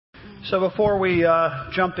So before we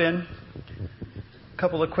jump in, a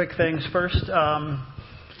couple of quick things. First,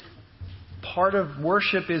 part of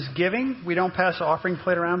worship is giving. We don't pass the offering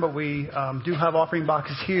plate around, but we do have offering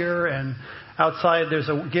boxes here and outside. There's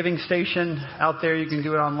a giving station out there. You can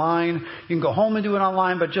do it online. You can go home and do it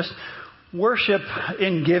online, but just worship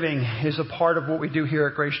in giving is a part of what we do here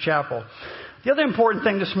at Grace Chapel. The other important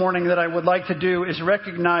thing this morning that I would like to do is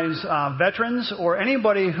recognize veterans or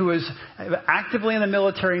anybody who is actively in the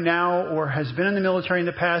military now or has been in the military in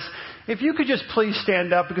the past. If you could just please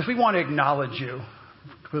stand up, because we want to acknowledge you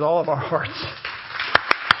with all of our hearts.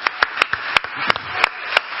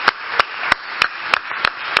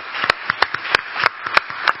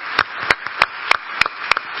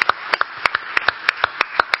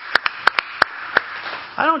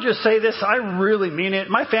 I don't just say this, I really mean it.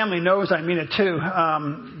 My family knows I mean it too.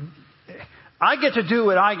 I get to do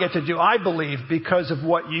what I get to do, I believe, because of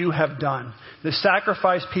what you have done. The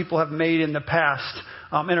sacrifice people have made in the past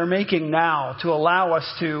and are making now to allow us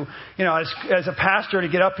to, as a pastor, to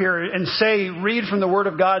get up here and read from the Word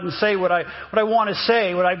of God and say what I want to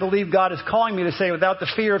say, what I believe God is calling me to say without the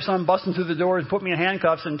fear of someone busting through the doors and putting me in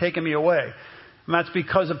handcuffs and taking me away. And that's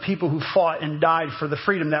because of people who fought and died for the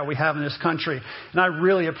freedom that we have in this country. And I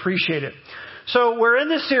really appreciate it. So we're in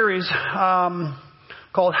this series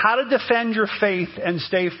called How to Defend Your Faith and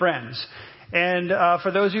Stay Friends. And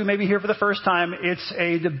for those of you maybe here for the first time, it's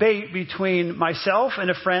a debate between myself and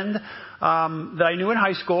a friend that I knew in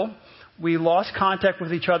high school. We lost contact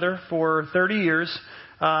with each other for 30 years.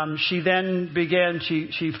 She then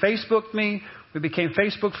she Facebooked me. We became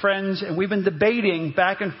Facebook friends, and we've been debating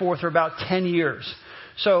back and forth for about 10 years.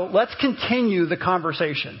 So let's continue the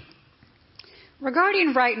conversation.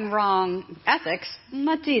 Regarding right and wrong ethics,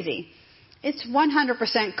 that's easy. It's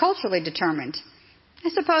 100% culturally determined. I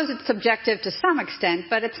suppose it's subjective to some extent,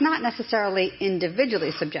 but it's not necessarily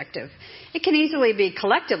individually subjective. It can easily be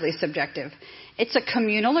collectively subjective. It's a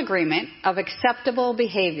communal agreement of acceptable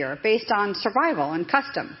behavior based on survival and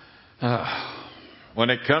custom. When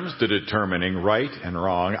it comes to determining right and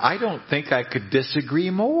wrong, I don't think I could disagree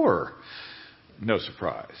more. No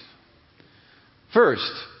surprise. First,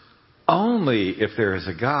 only if there is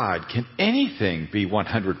a God can anything be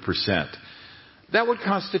 100%. That would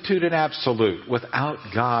constitute an absolute. Without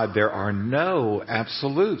God, there are no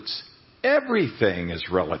absolutes. Everything is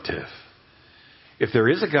relative. If there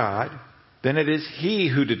is a God, then it is He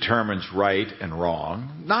who determines right and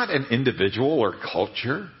wrong, not an individual or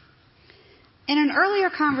culture. In an earlier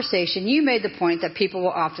conversation, you made the point that people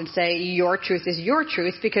will often say your truth is your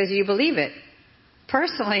truth because you believe it.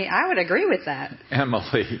 Personally, I would agree with that.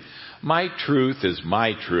 Emily, my truth is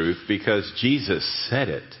my truth because Jesus said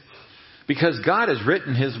it. Because God has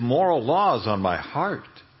written His moral laws on my heart.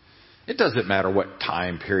 It doesn't matter what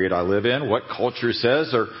time period I live in, what culture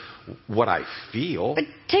says, or what I feel. But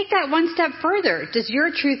take that one step further. Does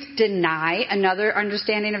your truth deny another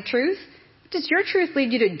understanding of truth? Does your truth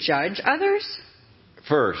lead you to judge others?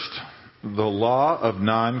 First, the law of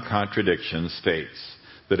non-contradiction states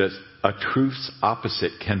that a truth's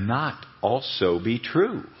opposite cannot also be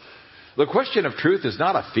true. The question of truth is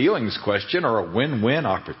not a feelings question or a win-win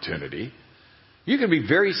opportunity. You can be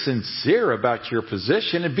very sincere about your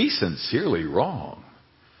position and be sincerely wrong.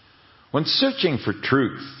 When searching for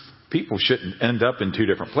truth, people shouldn't end up in two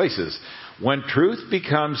different places. When truth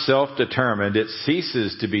becomes self-determined, it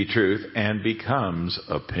ceases to be truth and becomes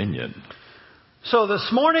opinion. So this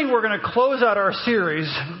morning we're going to close out our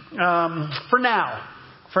series for now.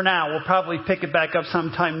 For now, we'll probably pick it back up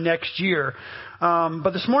sometime next year. But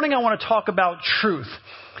this morning I want to talk about truth.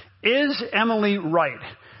 Is Emily right?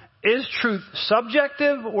 Is truth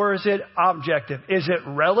subjective or is it objective? Is it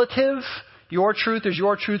relative? Your truth is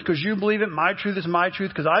your truth because you believe it. My truth is my truth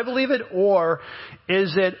because I believe it. Or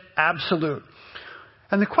is it absolute?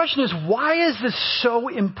 And the question is, why is this so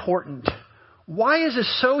important? Why is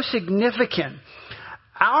this so significant?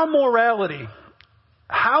 Our morality,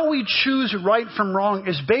 how we choose right from wrong,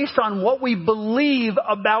 is based on what we believe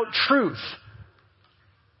about truth.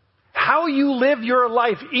 How you live your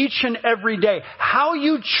life each and every day, how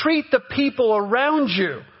you treat the people around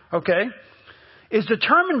you, okay, is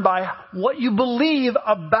determined by what you believe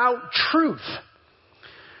about truth.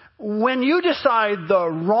 When you decide the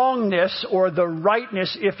wrongness or the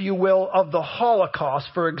rightness, if you will, of the Holocaust,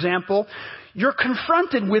 for example, you're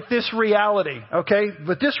confronted with this reality, okay?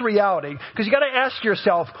 With this reality. Because you got to ask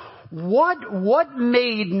yourself, what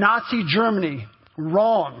made Nazi Germany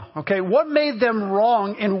wrong? Okay, what made them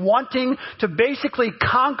wrong in wanting to basically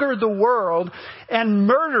conquer the world and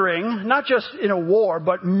murdering, not just in a war,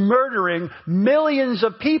 but murdering millions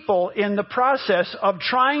of people in the process of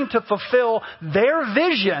trying to fulfill their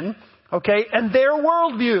vision okay, and their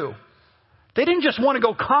worldview. They didn't just want to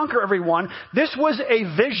go conquer everyone. This was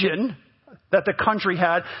a vision that the country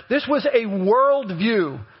had. This was a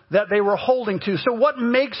worldview that they were holding to. So what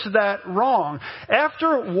makes that wrong?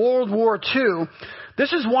 After World War II,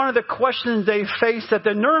 this is one of the questions they faced at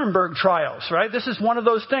the Nuremberg trials, right? This is one of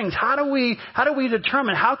those things. How do we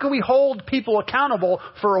determine, how can we hold people accountable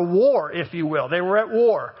for a war, if you will? They were at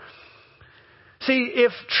war. See,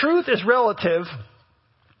 if truth is relative,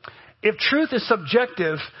 if truth is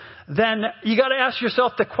subjective, then you got to ask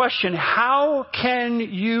yourself the question, how can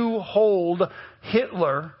you hold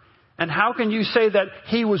Hitler and how can you say that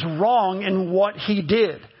he was wrong in what he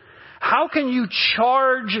did? How can you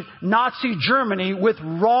charge Nazi Germany with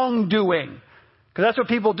wrongdoing? Because that's what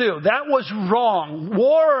people do. That was wrong.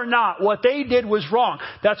 War or not, what they did was wrong.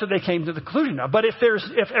 That's what they came to the conclusion of. But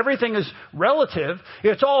if everything is relative,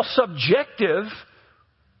 it's all subjective,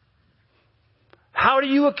 how do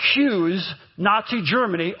you accuse Nazi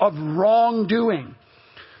Germany of wrongdoing?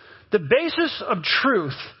 The basis of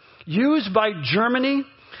truth used by Germany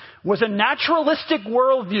was a naturalistic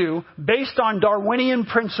worldview based on Darwinian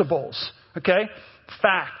principles. Okay?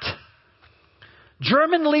 Fact.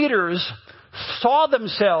 German leaders saw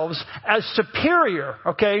themselves as superior,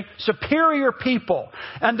 okay? Superior people.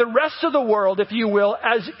 And the rest of the world, if you will,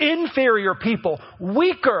 as inferior people.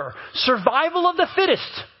 Weaker. Survival of the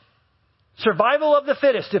fittest. Survival of the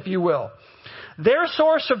fittest, if you will. Their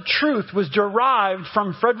source of truth was derived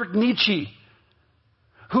from Friedrich Nietzsche,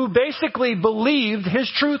 who basically believed his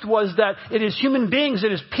truth was that it is human beings,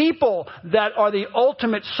 it is people that are the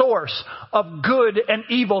ultimate source of good and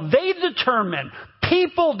evil.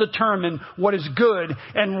 People determine what is good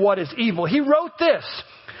and what is evil. He wrote this: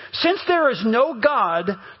 since there is no God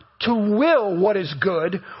to will what is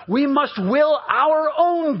good, we must will our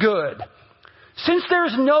own good. Since there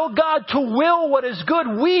is no God to will what is good,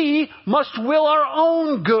 we must will our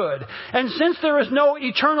own good. And since there is no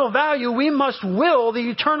eternal value, we must will the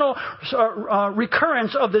eternal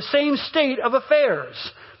recurrence of the same state of affairs.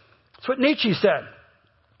 That's what Nietzsche said.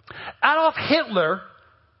 Adolf Hitler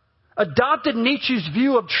adopted Nietzsche's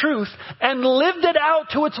view of truth and lived it out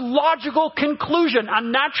to its logical conclusion, a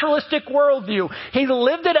naturalistic worldview. He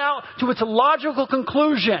lived it out to its logical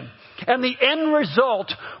conclusion. And the end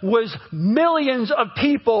result was millions of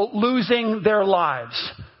people losing their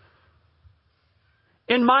lives.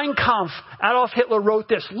 In Mein Kampf, Adolf Hitler wrote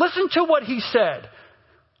this. Listen to what he said.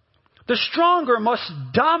 The stronger must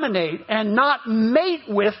dominate and not mate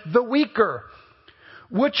with the weaker,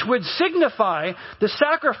 which would signify the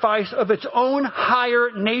sacrifice of its own higher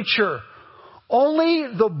nature.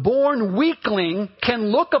 Only the born weakling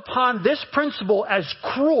can look upon this principle as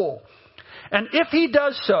cruel. And if he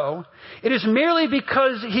does so, it is merely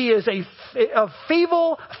because he is a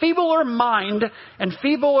feebler mind and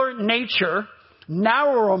feebler nature,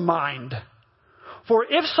 narrower mind. For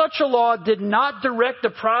if such a law did not direct the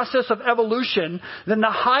process of evolution, then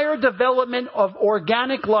the higher development of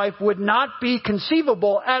organic life would not be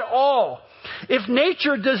conceivable at all. If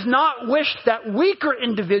nature does not wish that weaker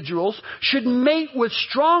individuals should mate with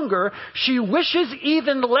stronger, she wishes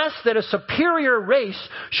even less that a superior race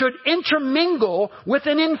should intermingle with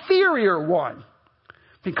an inferior one.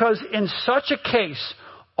 Because in such a case,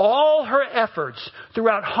 all her efforts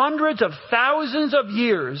throughout hundreds of thousands of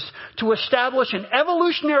years to establish an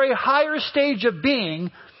evolutionary higher stage of being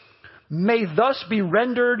may thus be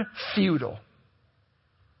rendered futile.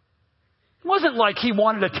 It wasn't like he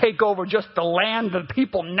wanted to take over just the land of the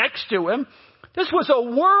people next to him. This was a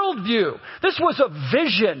worldview. This was a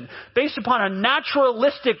vision based upon a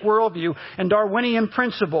naturalistic worldview and Darwinian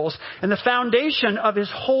principles. And the foundation of his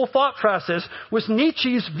whole thought process was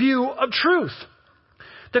Nietzsche's view of truth.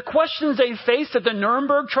 The questions they faced at the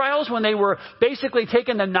Nuremberg trials when they were basically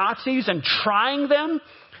taking the Nazis and trying them,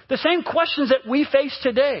 the same questions that we face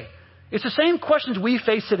today. It's the same questions we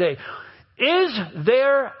face today. Is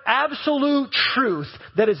there absolute truth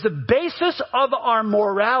that is the basis of our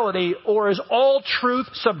morality, or is all truth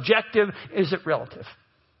subjective? Is it relative?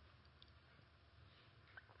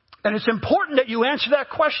 And it's important that you answer that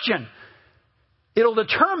question. It'll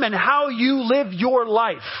determine how you live your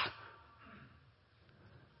life.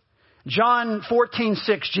 John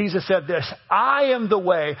 14:6, Jesus said this: I am the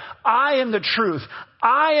way, I am the truth,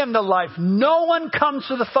 I am the life. No one comes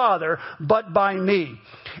to the Father but by me.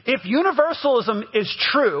 If universalism is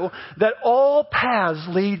true, that all paths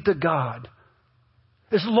lead to God,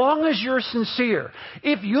 as long as you're sincere.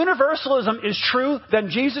 If universalism is true, then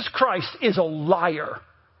Jesus Christ is a liar.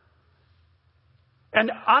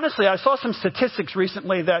 And honestly, I saw some statistics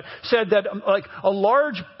recently that said that like a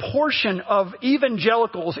large portion of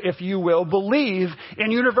evangelicals, if you will, believe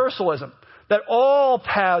in universalism. That all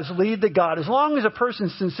paths lead to God as long as a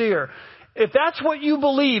person's sincere. If that's what you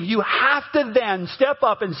believe, you have to then step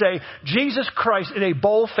up and say, Jesus Christ is a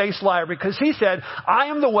bold-faced liar, because he said, I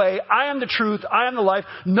am the way, I am the truth, I am the life.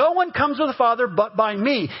 No one comes to the Father but by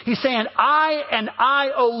me. He's saying, I and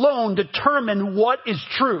I alone determine what is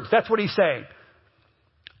truth. That's what he's saying.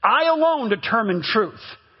 I alone determine truth.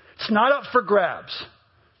 It's not up for grabs.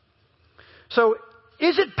 So,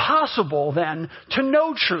 is it possible then to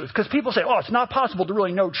know truth? Because people say, it's not possible to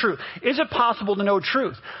really know truth. Is it possible to know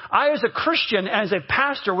truth? I, as a Christian, as a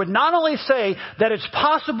pastor, would not only say that it's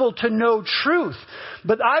possible to know truth,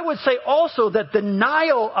 but I would say also that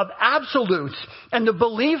denial of absolutes and the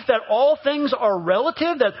belief that all things are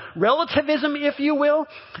relative, that relativism, if you will,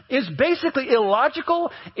 is basically illogical,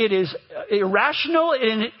 it is irrational,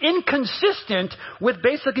 and inconsistent with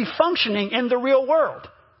basically functioning in the real world.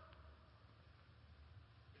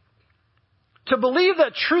 To believe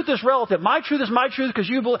that truth is relative. My truth is my truth because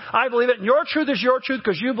I believe it. And your truth is your truth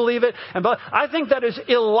because you believe it. I think that is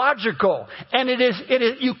illogical. And it is,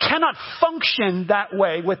 you cannot function that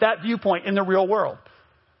way with that viewpoint in the real world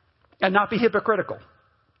and not be hypocritical.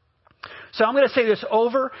 So I'm going to say this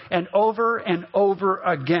over and over and over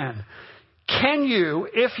again. Can you,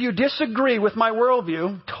 if you disagree with my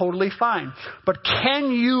worldview, totally fine. But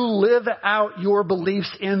can you live out your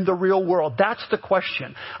beliefs in the real world? That's the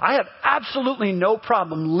question. I have absolutely no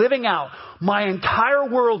problem living out my entire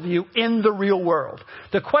worldview in the real world.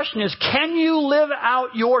 The question is, can you live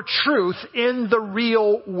out your truth in the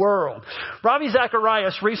real world? Ravi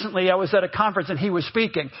Zacharias, recently I was at a conference and he was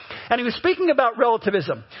speaking. And he was speaking about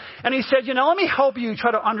relativism. And he said, let me help you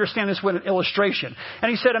try to understand this with an illustration. And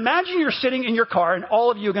he said, imagine you're sitting in your car, and all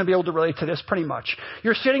of you are going to be able to relate to this pretty much.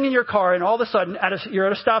 You're sitting in your car and all of a sudden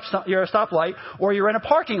you're at a stoplight, or you're in a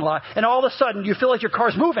parking lot, and all of a sudden you feel like your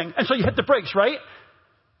car's moving. And so you hit the brakes, right?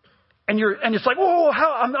 And it's like, whoa,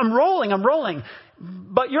 I'm rolling.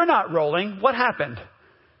 But you're not rolling. What happened?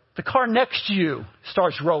 The car next to you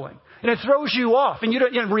starts rolling. And it throws you off.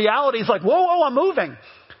 And reality is like, whoa, I'm moving.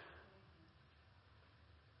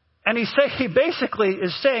 And he basically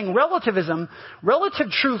is saying relative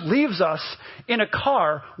truth leaves us in a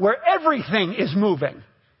car where everything is moving.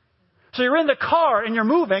 So you're in the car and you're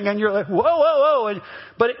moving and you're like, whoa.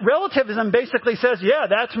 But relativism basically says, yeah,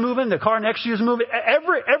 that's moving. The car next to you is moving.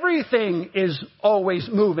 Everything is always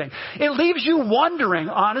moving. It leaves you wondering,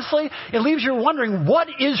 honestly, what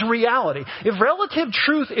is reality? If relative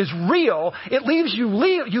truth is real, it leaves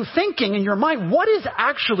you thinking in your mind, what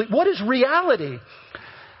is reality?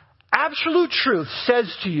 Absolute truth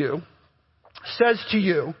says to you,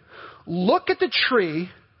 look at the tree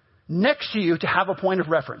next to you to have a point of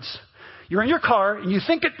reference. You're in your car and you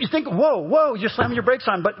think, whoa, you're slamming your brakes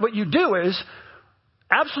on. But what you do is,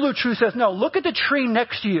 absolute truth says, no, look at the tree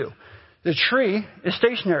next to you. The tree is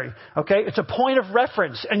stationary, okay? It's a point of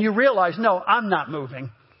reference. And you realize, no, I'm not moving.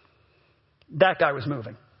 That guy was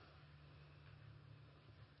moving.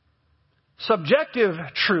 Subjective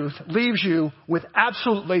truth leaves you with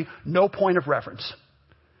absolutely no point of reference.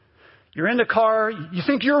 You're in the car, you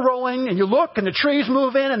think you're rolling, and you look, and the tree's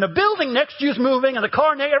moving, and the building next to you is moving, and the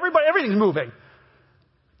car, everything's moving.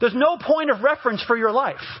 There's no point of reference for your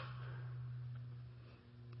life.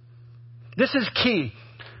 This is key.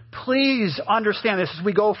 Please understand this as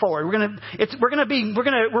we go forward. We're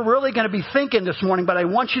really going to be thinking this morning, but I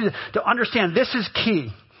want you to understand this is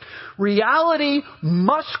key. Reality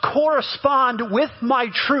must correspond with my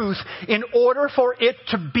truth in order for it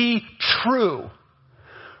to be true.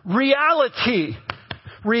 Reality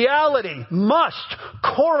must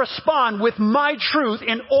correspond with my truth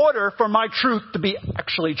in order for my truth to be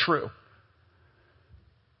actually true.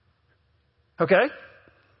 Okay?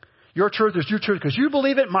 Your truth is your truth because you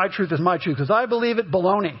believe it. My truth is my truth because I believe it.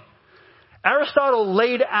 Baloney. Aristotle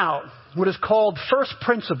laid out what is called first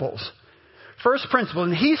principles.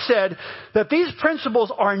 And he said that these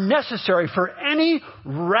principles are necessary for any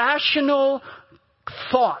rational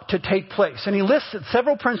thought to take place. And he listed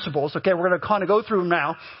several principles. Okay, we're going to kind of go through them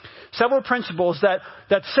now. Several principles that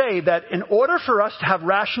say that in order for us to have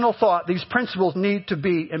rational thought, these principles need to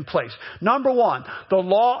be in place. Number one, the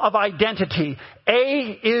law of identity.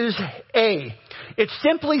 A is A. It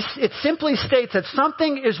simply states that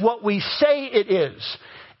something is what we say it is.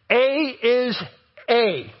 A is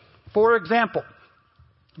A. For example,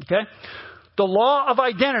 okay, the law of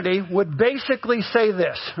identity would basically say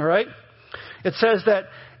this, all right? It says that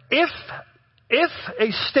if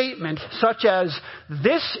a statement such as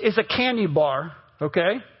this is a candy bar,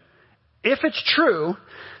 okay, If it's true,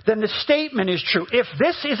 then the statement is true. If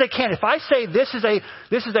I say this is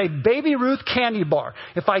a Baby Ruth candy bar,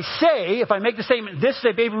 if I make the statement, this is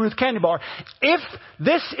a Baby Ruth candy bar, if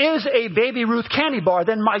this is a Baby Ruth candy bar,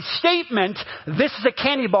 then my statement, this is a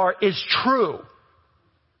candy bar, is true.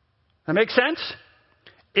 That makes sense?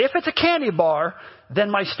 If it's a candy bar,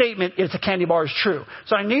 then my statement is a candy bar is true.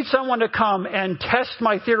 So I need someone to come and test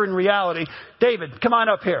my theory in reality. David, come on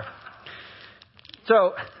up here.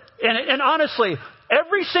 So, and honestly,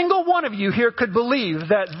 every single one of you here could believe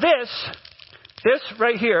that this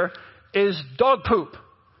right here is dog poop.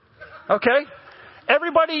 Okay?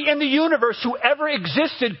 Everybody in the universe who ever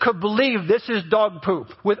existed could believe this is dog poop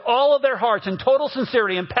with all of their hearts in total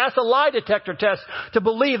sincerity and pass a lie detector test to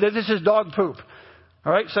believe that this is dog poop.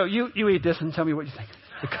 All right? So you eat this and tell me what you think.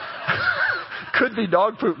 It could be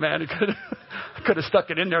dog poop, man. I could have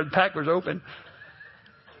stuck it in there. The pack was open.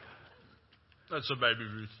 That's a Baby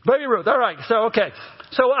Ruth. Baby Ruth. All right. So, okay.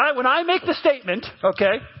 So when I make the statement,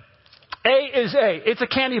 okay, A is A. It's a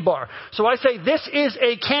candy bar. So I say this is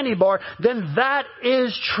a candy bar, then that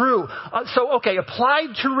is true.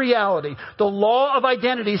 Applied to reality, the law of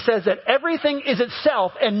identity says that everything is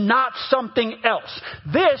itself and not something else.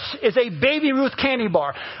 This is a Baby Ruth candy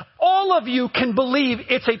bar. All of you can believe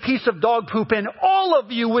it's a piece of dog poop, and all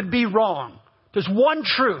of you would be wrong. There's one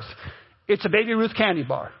truth. It's a Baby Ruth candy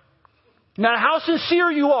bar. Now, how sincere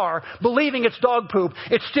you are believing it's dog poop,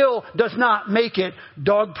 it still does not make it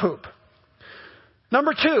dog poop.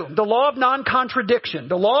 Number 2, the law of non-contradiction.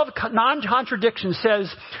 The law of non-contradiction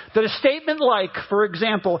says that a statement like, for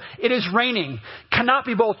example, it is raining, cannot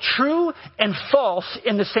be both true and false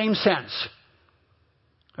in the same sense.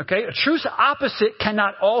 Okay? A truth's opposite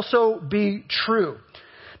cannot also be true.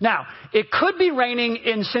 Now, it could be raining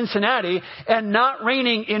in Cincinnati and not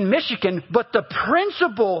raining in Michigan, but the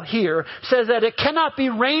principle here says that it cannot be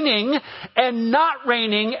raining and not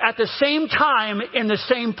raining at the same time in the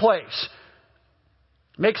same place.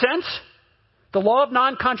 Make sense? The law of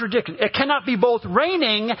non-contradiction. It cannot be both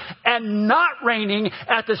raining and not raining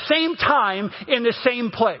at the same time in the same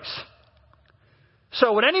place.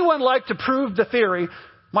 So would anyone like to prove the theory,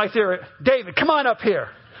 my theory? David, come on up here.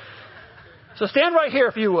 So stand right here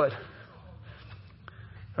if you would.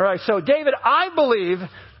 All right, so David, I believe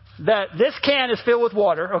that this can is filled with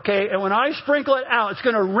water, okay? And when I sprinkle it out, it's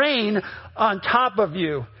going to rain on top of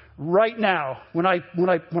you right now when I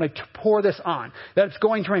pour this on. That it's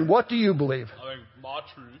going to rain. What do you believe? I think my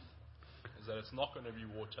truth is that it's not going to be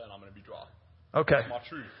water and I'm going to be dry. Okay. That's my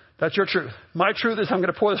truth. That's your truth. My truth is I'm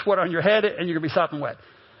going to pour this water on your head and you're going to be sopping wet.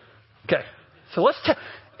 Okay. So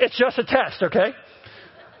it's just a test, okay?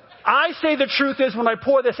 I say the truth is when I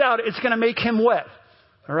pour this out, it's going to make him wet.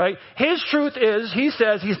 All right? His truth is, he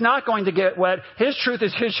says he's not going to get wet. His truth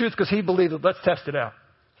is his truth because he believes it. Let's test it out.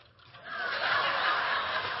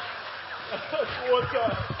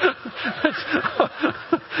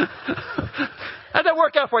 How'd that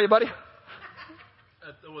work out for you, buddy?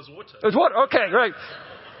 It was water. It was water. Okay, great.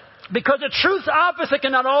 Because the truth's opposite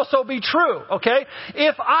cannot also be true, okay?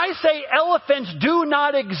 If I say elephants do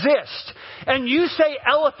not exist, and you say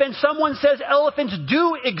elephants, someone says elephants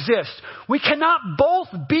do exist, we cannot both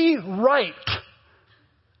be right.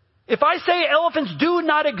 If I say elephants do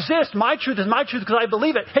not exist, my truth is my truth because I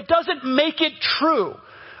believe it. It doesn't make it true.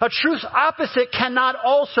 A truth's opposite cannot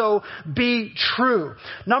also be true.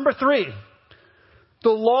 Number 3,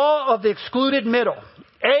 the law of the excluded middle.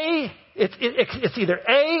 It's either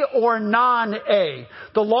A or non-A.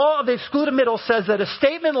 The law of the excluded middle says that a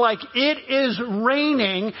statement like it is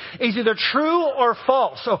raining is either true or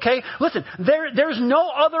false, okay? Listen, there's no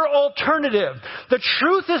other alternative. The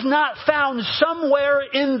truth is not found somewhere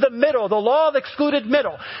in the middle. The law of the excluded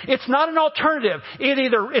middle. It's not an alternative.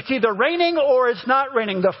 It's either raining or it's not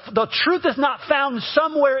raining. The truth is not found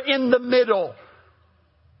somewhere in the middle.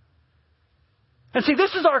 And see,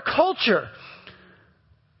 this is our culture.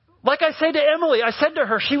 Like I said to Emily, I said to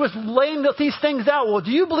her, she was laying these things out. Well,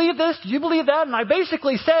 do you believe this? Do you believe that? And I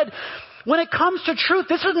basically said, when it comes to truth,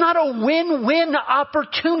 this is not a win-win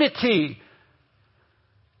opportunity.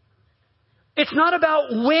 It's not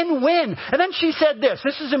about win-win. And then she said this.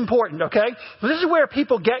 This is important, okay? This is where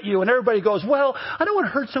people get you and everybody goes, well, I don't want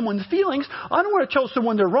to hurt someone's feelings. I don't want to tell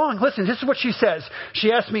someone they're wrong. Listen, this is what she says.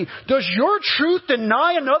 She asked me, does your truth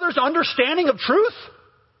deny another's understanding of truth?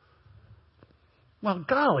 Well,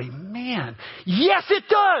 golly, man. Yes, it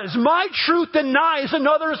does. My truth denies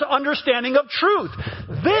another's understanding of truth.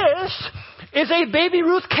 This is a Baby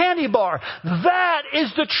Ruth candy bar. That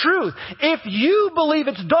is the truth. If you believe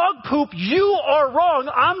it's dog poop, you are wrong.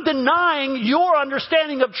 I'm denying your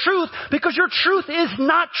understanding of truth because your truth is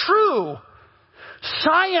not true.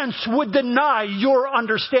 Science would deny your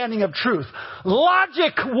understanding of truth.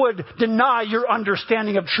 Logic would deny your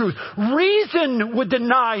understanding of truth. Reason would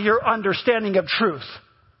deny your understanding of truth.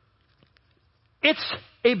 It's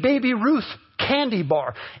a Baby Ruth candy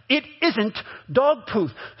bar. It isn't dog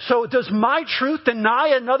poop. So does my truth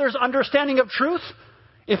deny another's understanding of truth?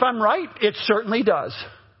 If I'm right, it certainly does.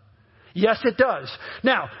 Yes, it does.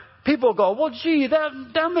 Now, people go, well, gee,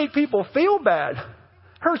 that made people feel bad.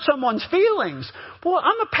 Hurt someone's feelings. Well,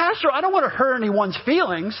 I'm a pastor. I don't want to hurt anyone's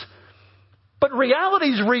feelings. But reality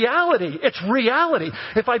is reality. It's reality.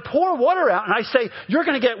 If I pour water out and I say, you're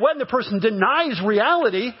going to get wet, and the person denies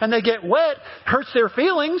reality and they get wet, hurts their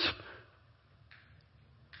feelings.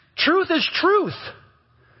 Truth is truth.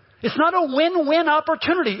 It's not a win-win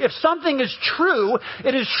opportunity. If something is true,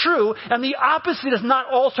 it is true. And the opposite is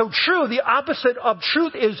not also true. The opposite of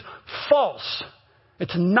truth is false.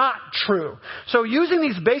 It's not true. So using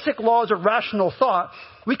these basic laws of rational thought,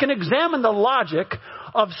 we can examine the logic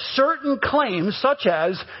of certain claims such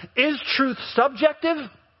as, is truth subjective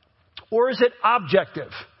or is it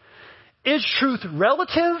objective? Is truth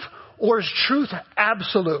relative or is truth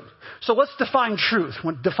absolute? So let's define truth.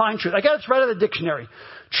 Define truth. I got it right out of the dictionary.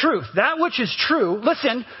 Truth, that which is true,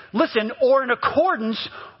 listen, or in accordance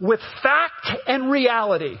with fact and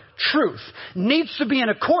reality. Truth needs to be in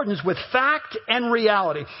accordance with fact and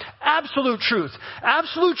reality. Absolute truth.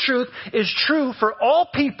 Absolute truth is true for all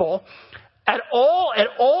people at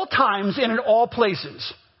all times and in all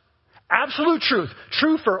places. Absolute truth.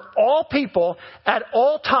 True for all people at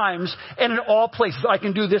all times and in all places. I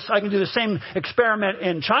can do this. I can do the same experiment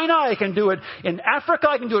in China. I can do it in Africa.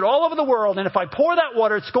 I can do it all over the world. And if I pour that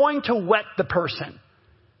water, it's going to wet the person.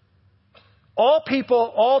 All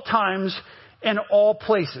people, all times, and all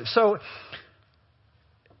places. So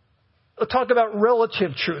we'll talk about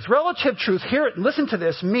relative truth. Relative truth, here, listen to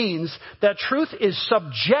this, means that truth is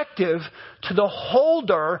subjective to the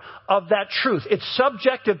holder of that truth. It's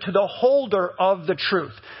subjective to the holder of the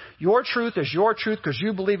truth. Your truth is your truth because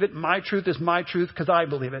you believe it. My truth is my truth because I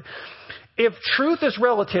believe it. If truth is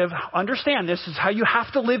relative, understand this is how you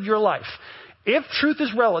have to live your life. If truth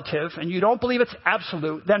is relative and you don't believe it's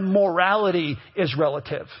absolute, then morality is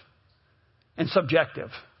relative and subjective.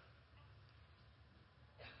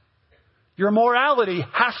 Your morality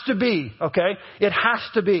has to be, okay? It has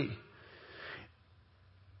to be.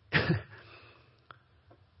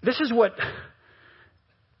 This is what,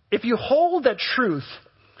 if you hold that truth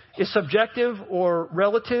is subjective or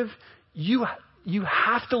relative, you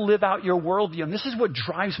have to live out your worldview. And this is what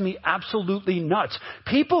drives me absolutely nuts.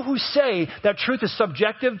 People who say that truth is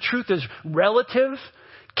subjective, truth is relative,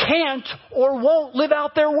 can't or won't live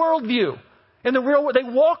out their worldview. In the real world, they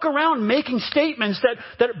walk around making statements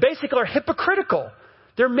that basically are hypocritical.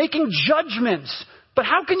 They're making judgments. But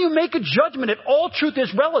how can you make a judgment if all truth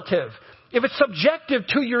is relative? If it's subjective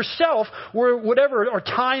to yourself or whatever, or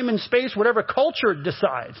time and space, whatever culture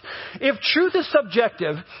decides. If truth is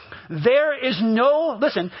subjective,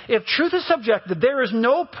 if truth is subjective, there is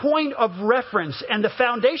no point of reference and the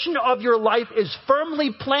foundation of your life is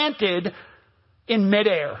firmly planted in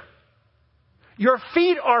midair. Your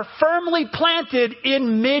feet are firmly planted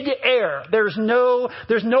in midair. There's no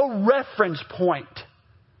reference point.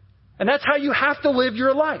 And that's how you have to live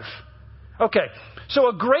your life. Okay. So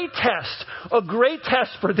a great test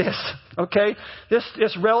for this, okay?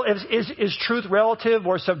 Is truth relative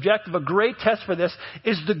or subjective? A great test for this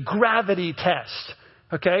is the gravity test.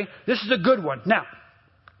 Okay? This is a good one. Now,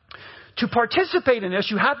 to participate in this,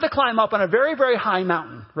 you have to climb up on a very, very high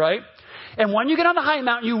mountain, right? And when you get on the high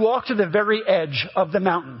mountain, you walk to the very edge of the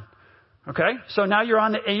mountain. Okay? So now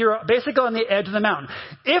you're basically on the edge of the mountain.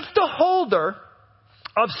 If the holder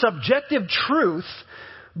of subjective truth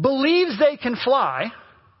believes they can fly,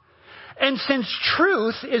 and since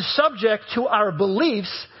truth is subject to our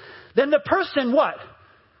beliefs, then the person what?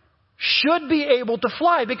 Should be able to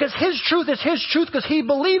fly because his truth is his truth because he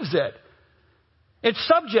believes it. It's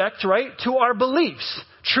subject, right, to our beliefs.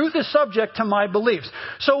 Truth is subject to my beliefs.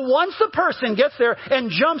 So once the person gets there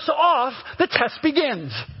and jumps off, the test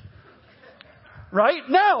begins. Right?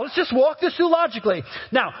 Now, let's just walk this through logically.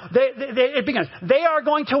 Now, it begins. They are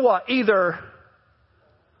going to what? Either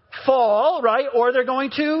fall, right? Or they're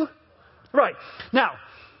going to, right. Now,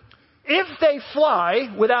 if they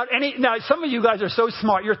fly without any, now some of you guys are so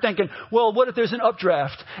smart, you're thinking, well, what if there's an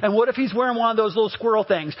updraft? And what if he's wearing one of those little squirrel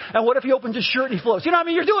things? And what if he opens his shirt and he floats? You know what I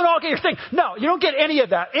mean? You're doing all your thing. No, you don't get any of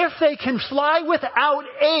that. If they can fly without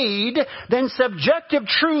aid, then subjective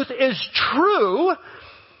truth is true.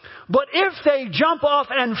 But if they jump off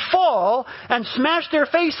and fall and smash their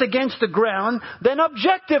face against the ground, then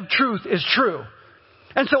objective truth is true.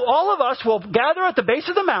 And so all of us will gather at the base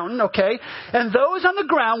of the mountain, okay, and those on the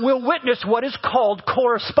ground will witness what is called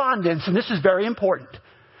correspondence. And this is very important.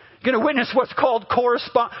 You're going to witness what's called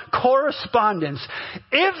correspondence.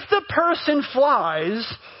 If the person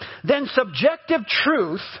flies, then subjective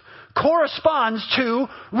truth corresponds to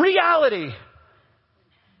reality.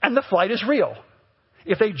 And the flight is real.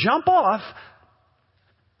 If they jump off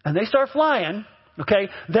and they start flying, okay,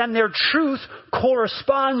 then their truth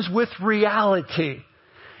corresponds with reality.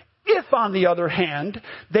 If, on the other hand,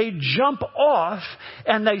 they jump off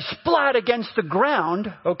and they splat against the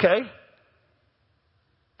ground, okay,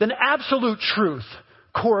 then absolute truth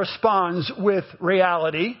corresponds with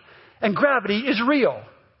reality, and gravity is real.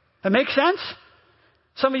 That makes sense?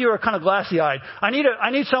 Some of you are kind of glassy-eyed. I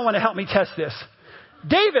need someone to help me test this.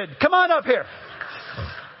 David, come on up here.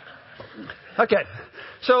 Okay.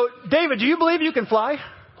 So, David, do you believe you can fly?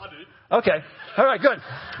 I do. Okay. All right, good.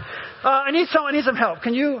 I need some help.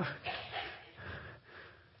 Can you...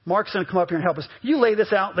 Mark's going to come up here and help us. You lay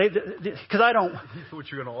this out, because I don't... I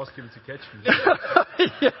thought you were going to ask him to catch me.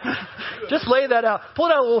 Yeah. Just lay that out. Pull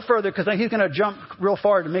it out a little further, because he's going to jump real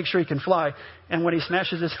far to make sure he can fly. And when he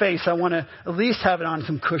smashes his face, I want to at least have it on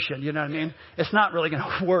some cushion. You know what I mean? It's not really going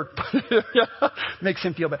to work, but makes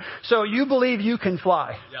him feel better. So you believe you can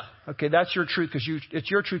fly? Yeah. Okay, that's your truth, it's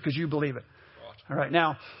your truth because you believe it. Right. All right,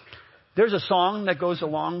 now, there's a song that goes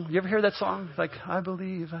along. You ever hear that song? Like, I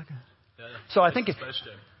believe I can. Yeah. So I think Space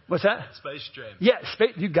Jam. What's that? Space Jam. Yeah,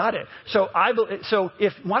 you got it. So why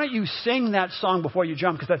don't you sing that song before you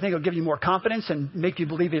jump? Because I think it'll give you more confidence and make you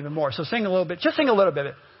believe even more. So sing a little bit. Just sing a little bit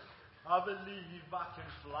of it. I believe I can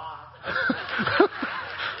fly.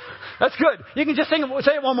 That's good. You can just say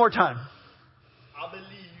it one more time. I believe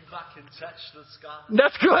I can touch the sky.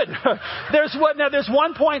 That's good. There's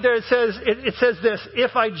one point there. It says this.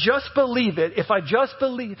 If I just believe it,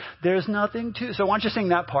 there's nothing to. So why don't you sing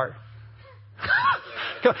that part?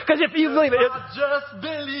 Because if you believe it, I just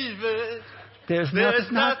believe it. There's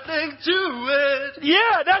nothing to it.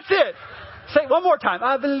 Yeah, that's it. Say it one more time.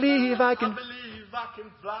 I believe I can. I believe I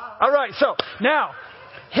can fly. All right. So now,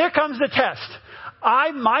 here comes the test.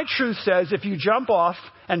 My truth says if you jump off,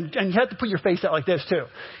 and you have to put your face out like this too.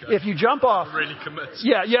 Okay. If you jump off, really commit.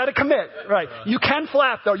 Yeah, you had to commit. Right. You can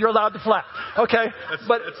flap though. You're allowed to flap. Okay. It's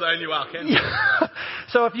the only way I can. Yeah.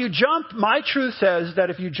 So if you jump, my truth says that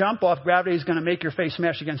if you jump off, gravity is going to make your face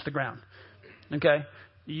smash against the ground. Okay.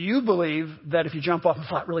 You believe that if you jump off and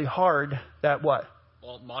flap really hard, that what?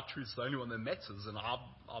 Well, my truth's the only one that matters, and I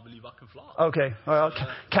believe I can fly. Okay. All right.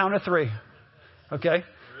 Count of 3. Okay.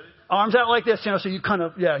 Arms out like this, so you kind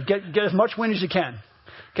of, get as much wind as you can.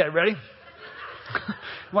 Okay, ready?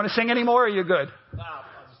 Want to sing any more, or are you good? Nah, I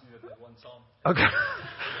just need that one song. Okay.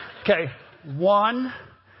 Okay. 1.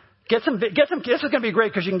 This is going to be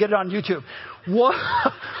great because you can get it on YouTube.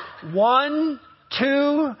 1,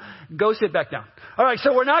 2, go sit back down. All right,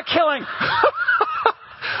 so we're not killing.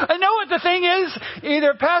 I know what the thing is.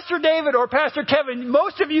 Either Pastor David or Pastor Kevin,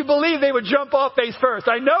 most of you believe they would jump off face first.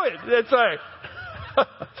 I know it. That's all right.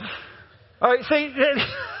 All right, see,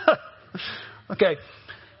 okay.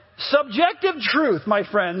 Subjective truth, my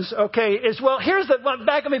friends, okay, is,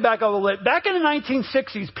 back up a little bit. Back in the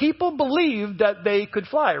 1960s, people believed that they could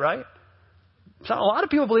fly, right? So a lot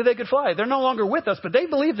of people believe they could fly. They're no longer with us, but they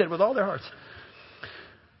believed it with all their hearts.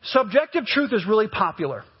 Subjective truth is really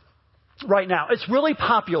popular right now. It's really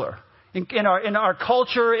popular. In our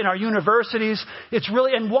culture, in our universities, it's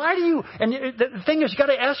really, and the thing is, you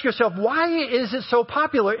gotta ask yourself, why is it so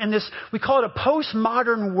popular in this, we call it a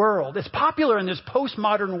postmodern world. It's popular in this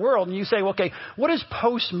postmodern world, and you say, okay, what is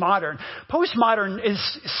postmodern? Postmodern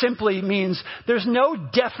simply means there's no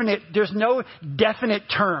definite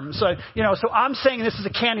term. So I'm saying this is a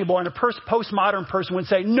candy bar, and a postmodern person would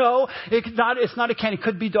say, no, it's not a candy. It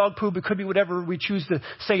could be dog poop, it could be whatever we choose to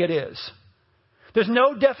say it is. There's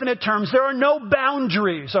no definite terms. There are no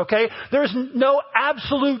boundaries, okay? There's no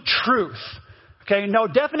absolute truth. Okay? No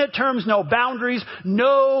definite terms, no boundaries,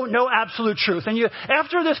 no absolute truth. And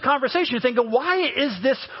after this conversation, you're thinking, why is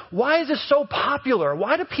this so popular?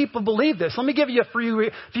 Why do people believe this? Let me give you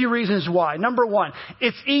a few reasons why. Number 1,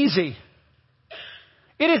 it's easy.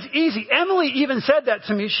 It is easy. Emily even said that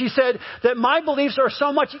to me. She said that my beliefs are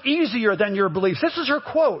so much easier than your beliefs. This is her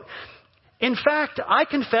quote. In fact, I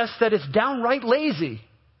confess that it's downright lazy.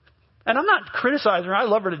 And I'm not criticizing her. I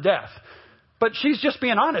love her to death. But she's just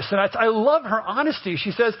being honest. And I love her honesty. She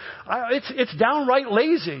says, it's downright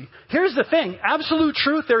lazy. Here's the thing. Absolute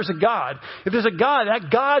truth, there's a God. If there's a God, that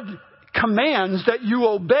God commands that you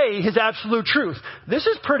obey his absolute truth. This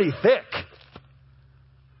is pretty thick.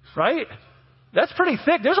 Right? That's pretty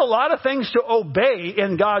thick. There's a lot of things to obey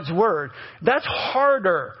in God's word. That's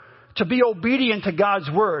harder, to be obedient to God's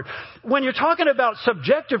word. When you're talking about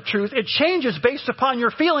subjective truth, it changes based upon your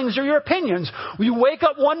feelings or your opinions. You wake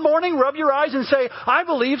up one morning, rub your eyes and say, I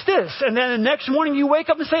believe this. And then the next morning you wake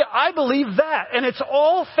up and say, I believe that. And it's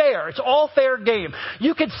all fair. It's all fair game.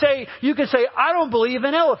 You could say, I don't believe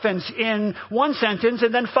in elephants in one sentence.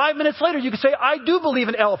 And then 5 minutes later you could say, I do believe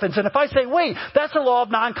in elephants. And if I say, wait, that's the law of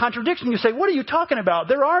non-contradiction, you say, what are you talking about?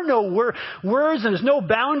 There are no words and there's no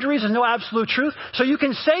boundaries. There's no absolute truth. So you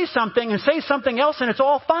can say something and say something else and it's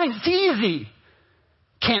all fine. It's easy.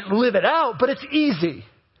 Can't live it out, but it's easy.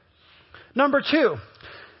 Number 2,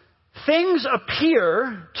 things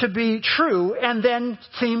appear to be true and then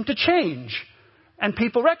seem to change. And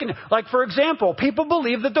people reckon it. Like, for example, people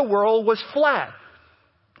believed that the world was flat,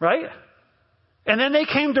 right? And then they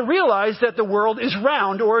came to realize that the world is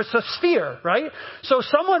round or it's a sphere, right? So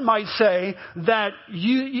someone might say that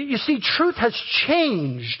you see, truth has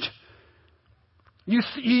changed. You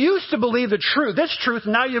used to believe this truth,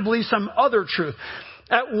 now you believe some other truth.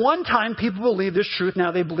 At one time, people believed this truth,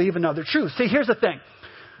 now they believe another truth. See, here's the thing.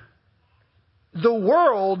 The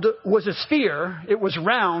world was a sphere, it was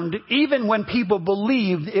round, even when people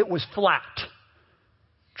believed it was flat.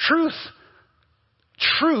 Truth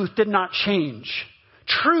did not change.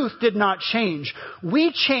 Truth did not change.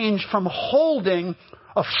 We changed from holding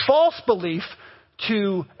a false belief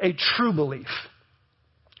to a true belief.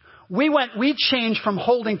 We changed from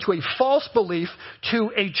holding to a false belief to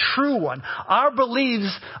a true one. Our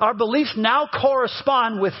beliefs now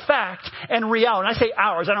correspond with fact and reality. And I say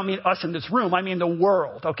ours, I don't mean us in this room, I mean the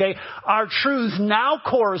world, okay? Our truths now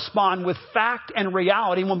correspond with fact and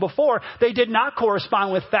reality, when before they did not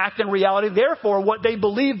correspond with fact and reality. Therefore, what they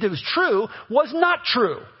believed was true was not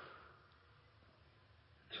true.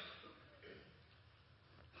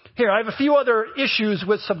 Here, I have a few other issues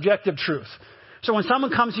with subjective truth. So when someone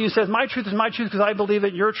comes to you and says, my truth is my truth because I believe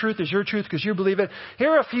it, your truth is your truth because you believe it, here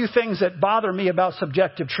are a few things that bother me about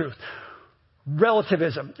subjective truth.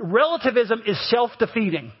 Relativism. Relativism is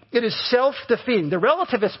self-defeating. It is self-defeating. The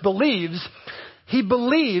relativist believes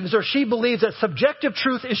or she believes that subjective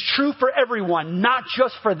truth is true for everyone, not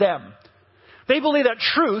just for them. They believe that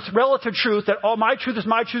truth, relative truth, that all my truth is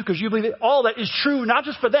my truth because you believe it, all that is true not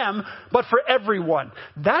just for them, but for everyone.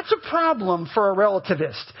 That's a problem for a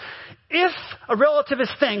relativist. If a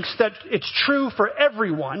relativist thinks that it's true for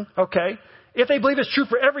everyone, okay, if they believe it's true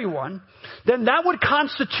for everyone, then that would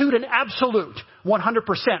constitute an absolute,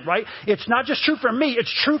 100%, right? It's not just true for me,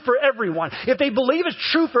 it's true for everyone. If they believe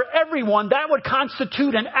it's true for everyone, that would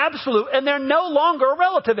constitute an absolute, and they're no longer a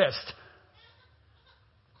relativist.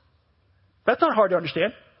 That's not hard to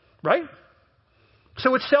understand, right?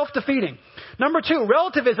 So it's self-defeating. Number 2,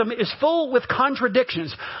 relativism is full with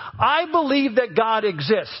contradictions. I believe that God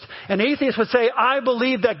exists. An atheist would say, I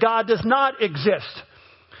believe that God does not exist.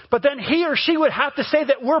 But then he or she would have to say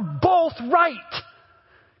that we're both right.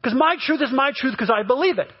 Because my truth is my truth because I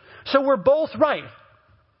believe it. So we're both right.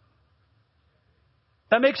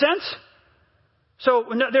 That makes sense? So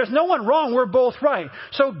there's no one wrong, we're both right.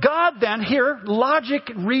 So God then, here, logic,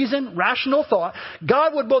 reason, rational thought,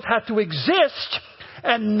 God would both have to exist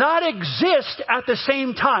and not exist at the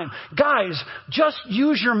same time. Guys, just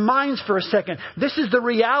use your minds for a second. This is the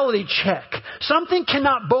reality check. Something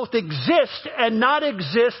cannot both exist and not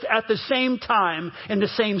exist at the same time in the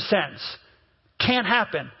same sense. Can't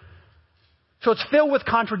happen. So it's filled with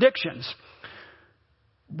contradictions.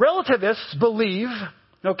 Relativists believe,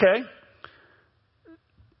 okay,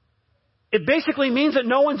 it basically means that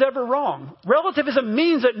no one's ever wrong. Relativism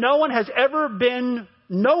means that no one's ever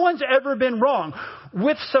been wrong.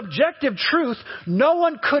 With subjective truth, no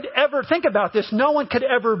one could ever, think about this, no one could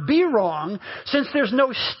ever be wrong since there's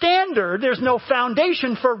no standard, there's no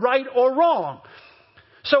foundation for right or wrong.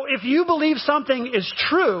 So if you believe something is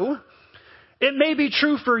true, it may be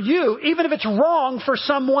true for you, even if it's wrong for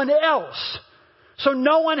someone else. So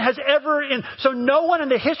no one in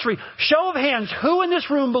the history, show of hands, who in this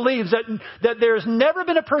room believes that there's never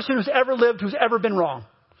been a person who's ever lived who's ever been wrong?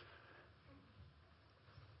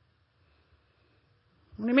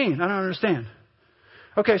 What do you mean? I don't understand.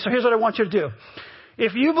 Okay, so here's what I want you to do.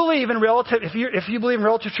 If you believe in relative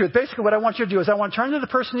truth, basically what I want you to do is I want to turn to the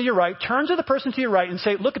person to your right, and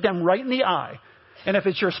say, look at them right in the eye. And if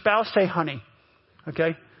it's your spouse, say, honey.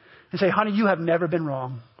 Okay? And say, honey, you have never been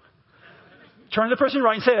wrong. Turn to the person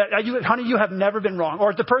right and say, honey, you have never been wrong.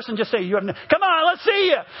 Or the person just say, come on, let's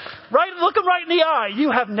see you. Right, look them right in the eye.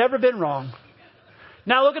 You have never been wrong.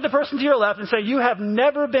 Now look at the person to your left and say, you have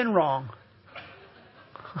never been wrong.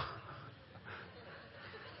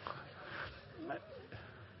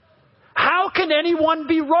 How can anyone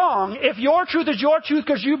be wrong if your truth is your truth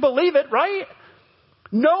because you believe it, right?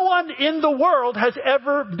 No one in the world has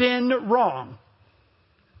ever been wrong.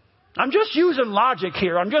 I'm just using logic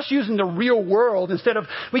here. I'm just using the real world instead of,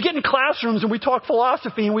 we get in classrooms and we talk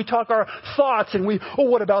philosophy and we talk our thoughts and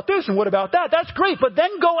what about this and what about that? That's great, but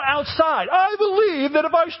then go outside. I believe that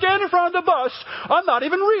if I stand in front of the bus, I'm not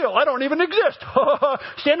even real. I don't even exist.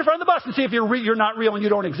 Stand in front of the bus and see if you're not real and you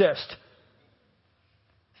don't exist.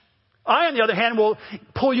 I, on the other hand, will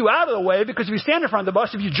pull you out of the way because if you stand in front of the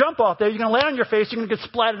bus, if you jump off there, you're going to land on your face, you're going to get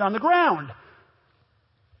splattered on the ground.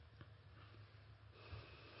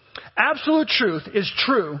 Absolute truth is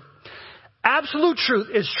true. Absolute truth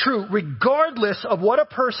is true regardless of what a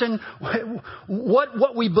person,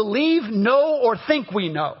 what we believe, know, or think we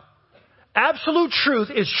know. Absolute truth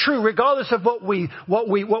is true regardless of what we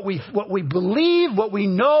believe, what we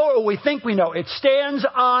know, or we think we know. It stands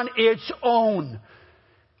on its own.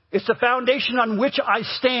 It's the foundation on which I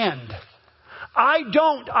stand. I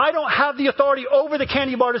don't have the authority over the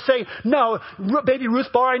candy bar to say, no, baby Ruth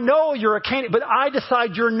Bar, I know you're a candy, but I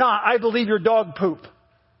decide you're not. I believe you're dog poop.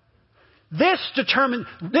 This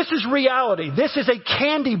is reality. This is a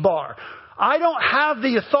candy bar. I don't have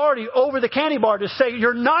the authority over the candy bar to say,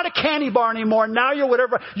 you're not a candy bar anymore. Now you're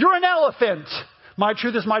whatever. You're an elephant. My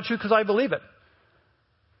truth is my truth because I believe it.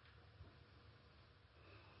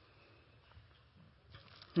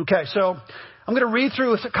 Okay, so I'm going to read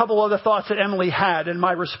through a couple other thoughts that Emily had in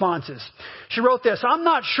my responses. She wrote this: I'm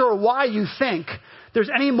not sure why you think there's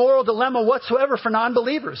any moral dilemma whatsoever for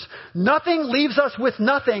non-believers. Nothing leaves us with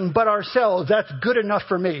nothing but ourselves. That's good enough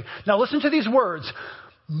for me. Now listen to these words.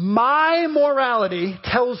 My morality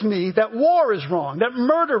tells me that war is wrong, that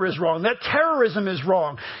murder is wrong, that terrorism is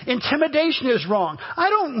wrong, intimidation is wrong. I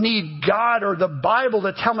don't need God or the Bible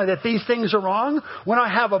to tell me that these things are wrong when I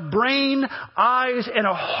have a brain, eyes, and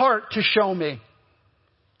a heart to show me.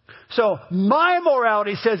 So my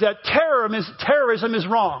morality says that terrorism is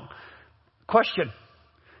wrong. Question.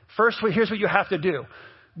 First, here's what you have to do.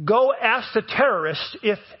 Go ask the terrorist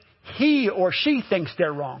if he or she thinks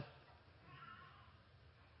they're wrong.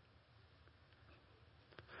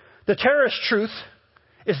 The terrorist truth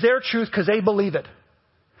is their truth because they believe it.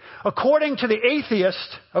 According to the atheist,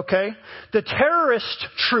 the terrorist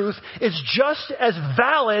truth is just as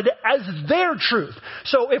valid as their truth.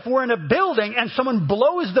 So if we're in a building and someone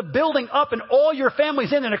blows the building up and all your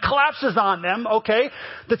family's in and it collapses on them,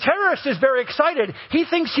 the terrorist is very excited. He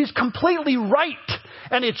thinks he's completely right.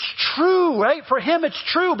 And it's true, right? For him, it's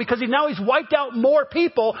true because he's wiped out more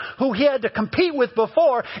people who he had to compete with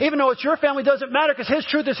before. Even though it's your family, doesn't matter because his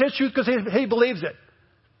truth is his truth because he believes it.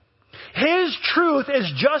 His truth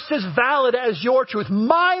is just as valid as your truth.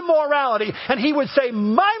 My morality, and he would say,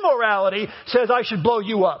 my morality says I should blow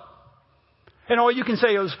you up. And all you can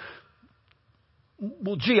say is,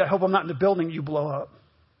 well, gee, I hope I'm not in the building you blow up.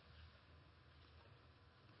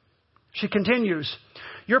 She continues,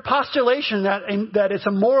 your postulation that it's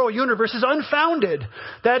a moral universe is unfounded.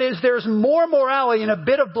 That is, there's more morality in a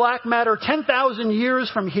bit of black matter 10,000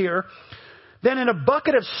 years from here than in a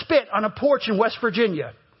bucket of spit on a porch in West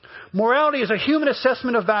Virginia. Morality is a human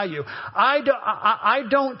assessment of value. I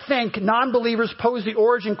don't think non-believers pose the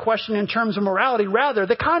origin question in terms of morality. Rather,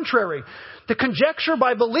 the contrary. The conjecture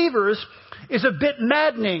by believers is a bit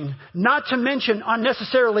maddening, not to mention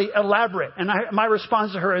unnecessarily elaborate. And my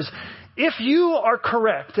response to her is, if you are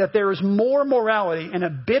correct that there is more morality in a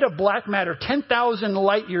bit of black matter 10,000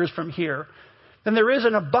 light years from here than there is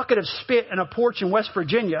in a bucket of spit in a porch in West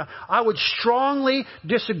Virginia, I would strongly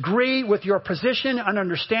disagree with your position and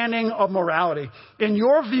understanding of morality. In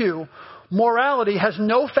your view, morality has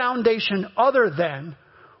no foundation other than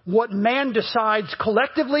what man decides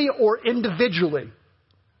collectively or individually.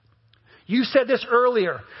 You said this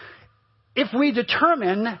earlier. If we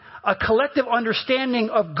determine a collective understanding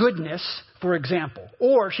of goodness, for example,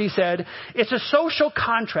 or, she said, it's a social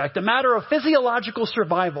contract, a matter of physiological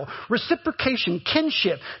survival, reciprocation,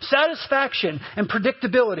 kinship, satisfaction, and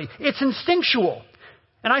predictability. It's instinctual.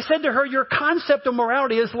 And I said to her, your concept of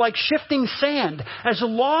morality is like shifting sand. As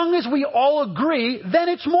long as we all agree, then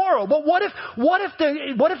it's moral. But what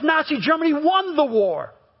if Nazi Germany won the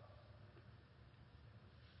war?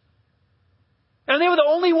 And they were the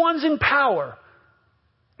only ones in power.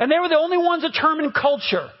 And they were the only ones determining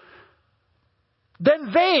culture.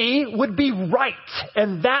 Then they would be right.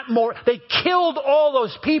 And they killed all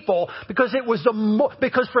those people because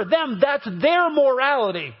because for them, that's their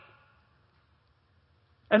morality.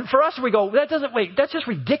 And for us, we go, that's just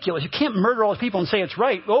ridiculous. You can't murder all those people and say it's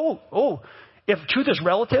right. If truth is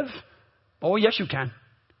relative, yes, you can.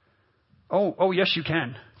 Yes, you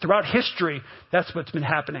can. Throughout history, that's what's been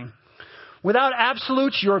happening. Without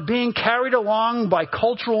absolutes, you're being carried along by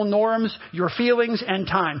cultural norms, your feelings, and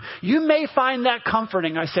time. You may find that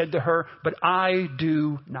comforting, I said to her, but I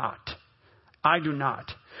do not. I do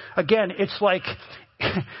not. Again, it's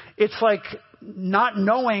like not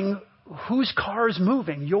knowing whose car is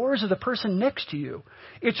moving, yours or the person next to you.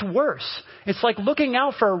 It's worse. It's like looking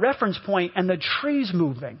out for a reference point and the tree's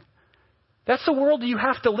moving. That's the world you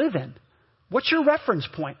have to live in. What's your reference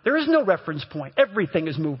point? There is no reference point. Everything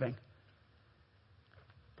is moving.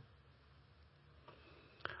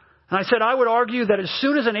 And I said, I would argue that as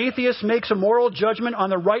soon as an atheist makes a moral judgment on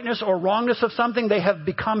the rightness or wrongness of something, they have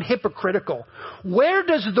become hypocritical. Where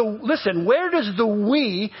does the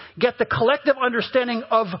we get the collective understanding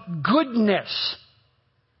of goodness?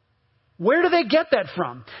 Where do they get that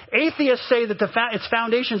from? Atheists say that its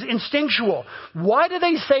foundation is instinctual. Why do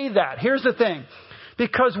they say that? Here's the thing.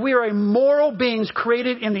 Because we are moral beings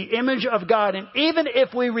created in the image of God. And even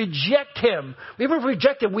if we reject Him,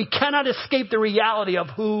 we cannot escape the reality of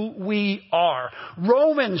who we are.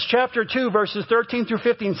 Romans chapter 2 verses 13 through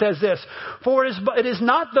 15 says this, for it is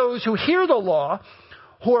not those who hear the law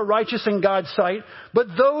who are righteous in God's sight, but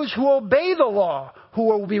those who obey the law who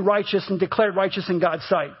will be righteous and declared righteous in God's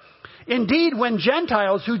sight. Indeed, when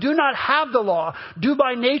Gentiles who do not have the law do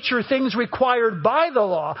by nature things required by the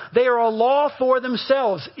law, they are a law for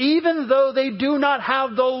themselves, even though they do not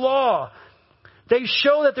have the law. They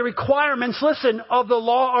show that the requirements, of the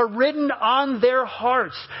law are written on their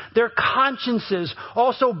hearts, their consciences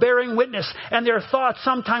also bearing witness, and their thoughts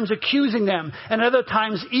sometimes accusing them, and other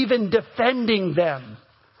times even defending them.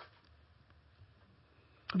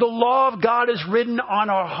 The law of God is written on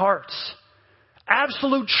our hearts.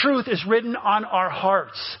 Absolute truth is written on our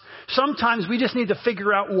hearts. Sometimes we just need to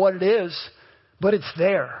figure out what it is, but it's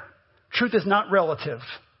there. Truth is not relative.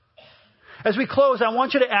 As we close, I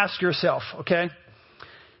want you to ask yourself, okay?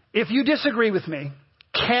 If you disagree with me,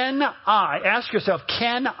 can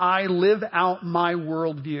I live out my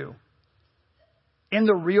worldview? In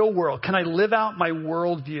the real world, can I live out my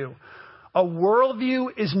worldview? A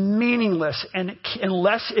worldview is meaningless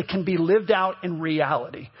unless it can be lived out in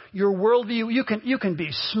reality. Your worldview, you can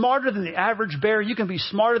be smarter than the average bear. You can be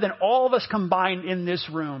smarter than all of us combined in this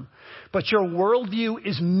room. But your worldview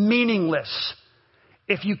is meaningless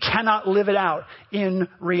if you cannot live it out in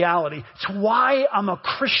reality. It's why I'm a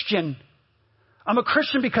Christian. I'm a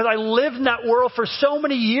Christian because I lived in that world for so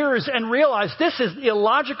many years and realized this is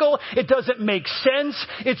illogical. It doesn't make sense.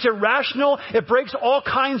 It's irrational. It breaks all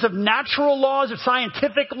kinds of natural laws, of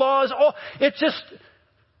scientific laws.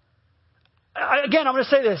 Again, I'm going to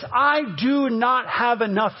say this. I do not have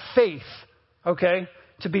enough faith, okay,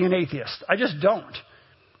 to be an atheist. I just don't.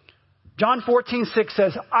 John 14:6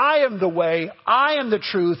 says, I am the way, I am the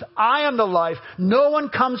truth, I am the life. No one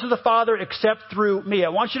comes to the Father except through me. I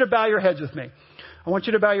want you to bow your heads with me. I want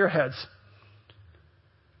you to bow your heads.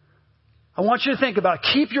 I want you to think about it.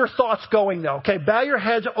 Keep your thoughts going though, okay? Bow your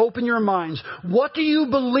heads, open your minds. What do you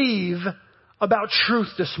believe about truth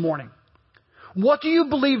this morning? What do you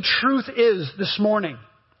believe truth is this morning?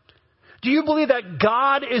 Do you believe that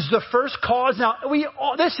God is the first cause? Now,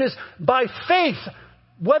 this is by faith.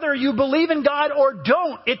 Whether you believe in God or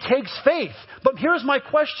don't, it takes faith. But here's my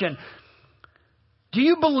question. Do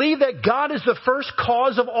you believe that God is the first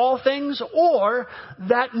cause of all things, or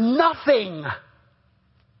that nothing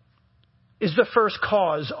is the first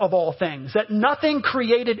cause of all things? That nothing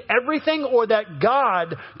created everything, or that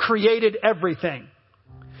God created everything?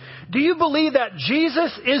 Do you believe that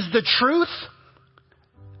Jesus is the truth?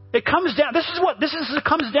 It comes down, this is what it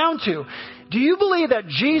comes down to. Do you believe that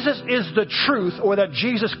Jesus is the truth, or that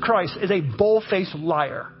Jesus Christ is a bold-faced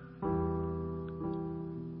liar?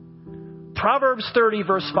 Proverbs 30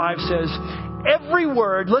 verse 5 says, every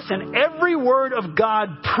word of God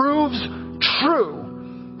proves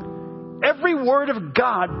true. Every word of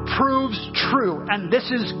God proves true. And this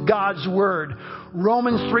is God's word.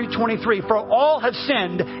 Romans 3:23, for all have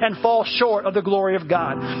sinned and fall short of the glory of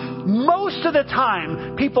God. Most of the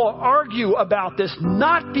time, people argue about this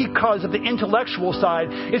not because of the intellectual side.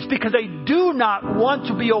 It's because they do not want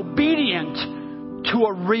to be obedient to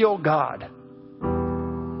a real God.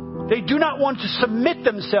 They do not want to submit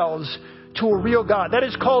themselves to a real God. That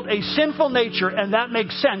is called a sinful nature, and that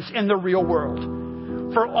makes sense in the real world.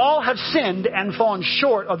 For all have sinned and fallen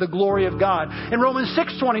short of the glory of God. In Romans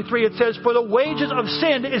 6:23 it says, for the wages of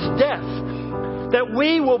sin is death, that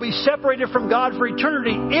we will be separated from God for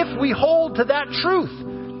eternity if we hold to that truth.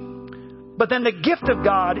 But then the gift of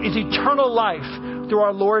God is eternal life through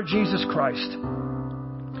our Lord Jesus Christ.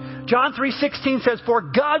 John 3:16 says, for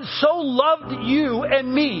God so loved you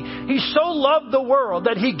and me. He so loved the world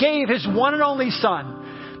that He gave His one and only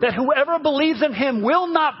Son, that whoever believes in him will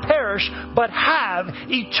not perish, but have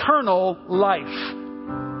eternal life.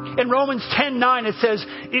 In Romans 10:9 it says,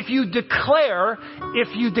 if you declare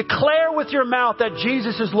with your mouth that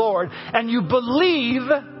Jesus is Lord, and you believe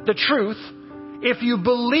the truth, if you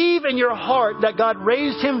believe in your heart that God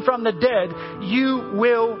raised him from the dead, you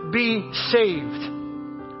will be saved.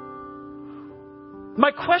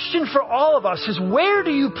 My question for all of us is, where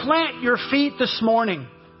do you plant your feet this morning?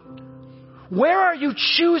 Where are you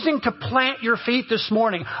choosing to plant your feet this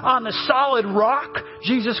morning? On the solid rock,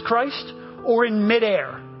 Jesus Christ, or in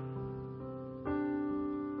midair?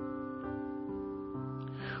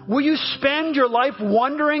 Will you spend your life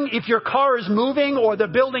wondering if your car is moving, or the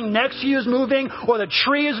building next to you is moving, or the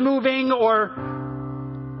tree is moving, or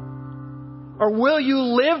will you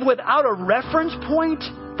live without a reference point?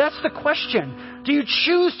 That's the question. Do you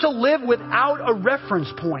choose to live without a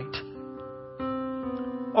reference point?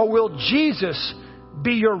 Or will Jesus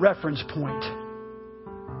be your reference point?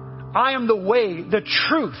 I am the way, the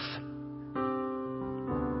truth.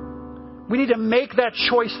 We need to make that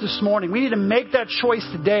choice this morning. We need to make that choice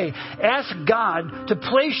today. Ask God to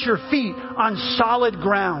place your feet on solid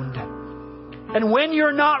ground. And when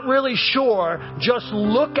you're not really sure, just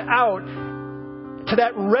look out to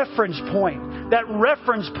that reference point. That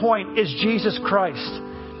reference point is Jesus Christ.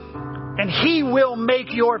 And He will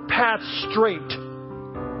make your path straight.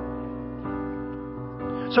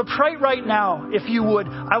 So pray right now, if you would.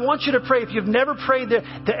 I want you to pray. If you've never prayed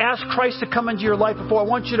to ask Christ to come into your life before, I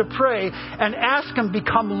want you to pray and ask Him to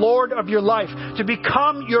become Lord of your life, to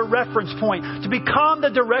become your reference point, to become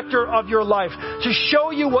the director of your life, to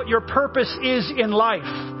show you what your purpose is in life.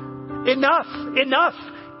 Enough.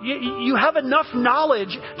 You have enough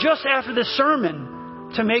knowledge just after the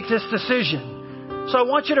sermon to make this decision. So I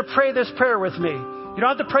want you to pray this prayer with me. You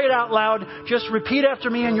don't have to pray it out loud. Just repeat after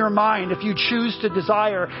me in your mind if you choose to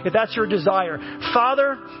desire, if that's your desire.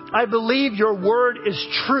 Father, I believe your word is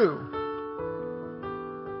true.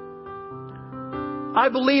 I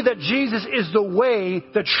believe that Jesus is the way,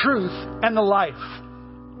 the truth, and the life.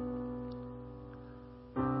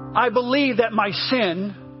 I believe that my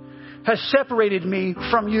sin has separated me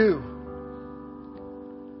from you.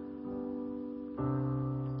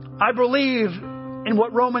 I believe in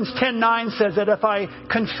what Romans 10:9 says, that if I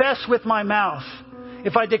confess with my mouth,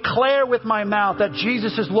 if I declare with my mouth that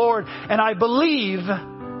Jesus is Lord, and I believe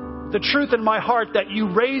the truth in my heart that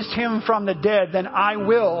you raised him from the dead, then I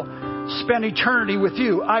will spend eternity with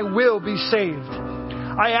you. I will be saved.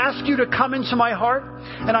 I ask you to come into my heart,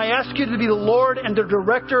 and I ask you to be the Lord and the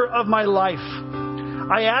director of my life.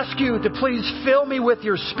 I ask you to please fill me with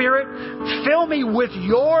your Spirit, fill me with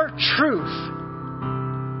your truth,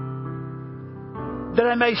 that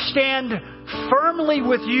I may stand firmly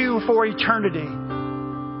with you for eternity.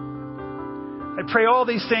 I pray all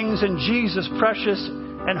these things in Jesus' precious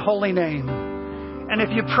and holy name. And if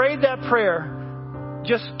you prayed that prayer,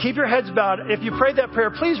 just keep your heads bowed. If you prayed that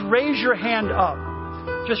prayer, please raise your hand up.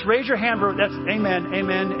 Just raise your hand. That's amen,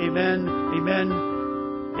 amen, amen, amen,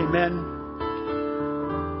 amen.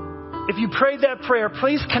 If you prayed that prayer,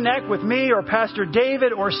 please connect with me or Pastor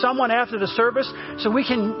David or someone after the service so we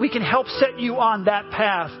can help set you on that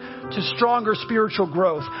path to stronger spiritual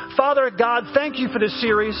growth. Father God, thank you for this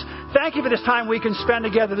series. Thank you for this time we can spend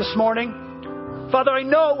together this morning. Father, I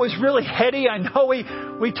know it was really heady. I know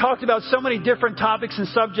we talked about so many different topics and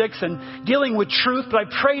subjects and dealing with truth, but I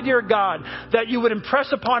pray, dear God, that you would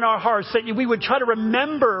impress upon our hearts, that we would try to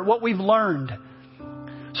remember what we've learned.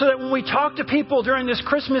 So that when we talk to people during this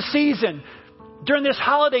Christmas season, during this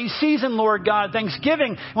holiday season, Lord God,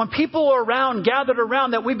 Thanksgiving, when people are around, gathered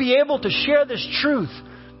around, that we be able to share this truth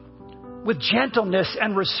with gentleness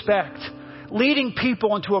and respect, leading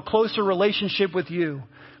people into a closer relationship with you.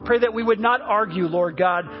 Pray that we would not argue, Lord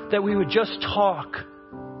God, that we would just talk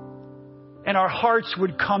and our hearts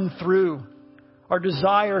would come through. Our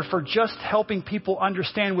desire for just helping people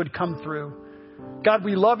understand would come through. God,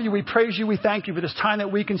 we love you, we praise you, we thank you for this time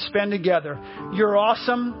that we can spend together. You're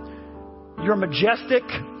awesome, you're majestic,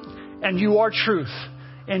 and you are truth.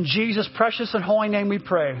 In Jesus' precious and holy name we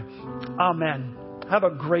pray. Amen. Have a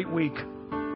great week.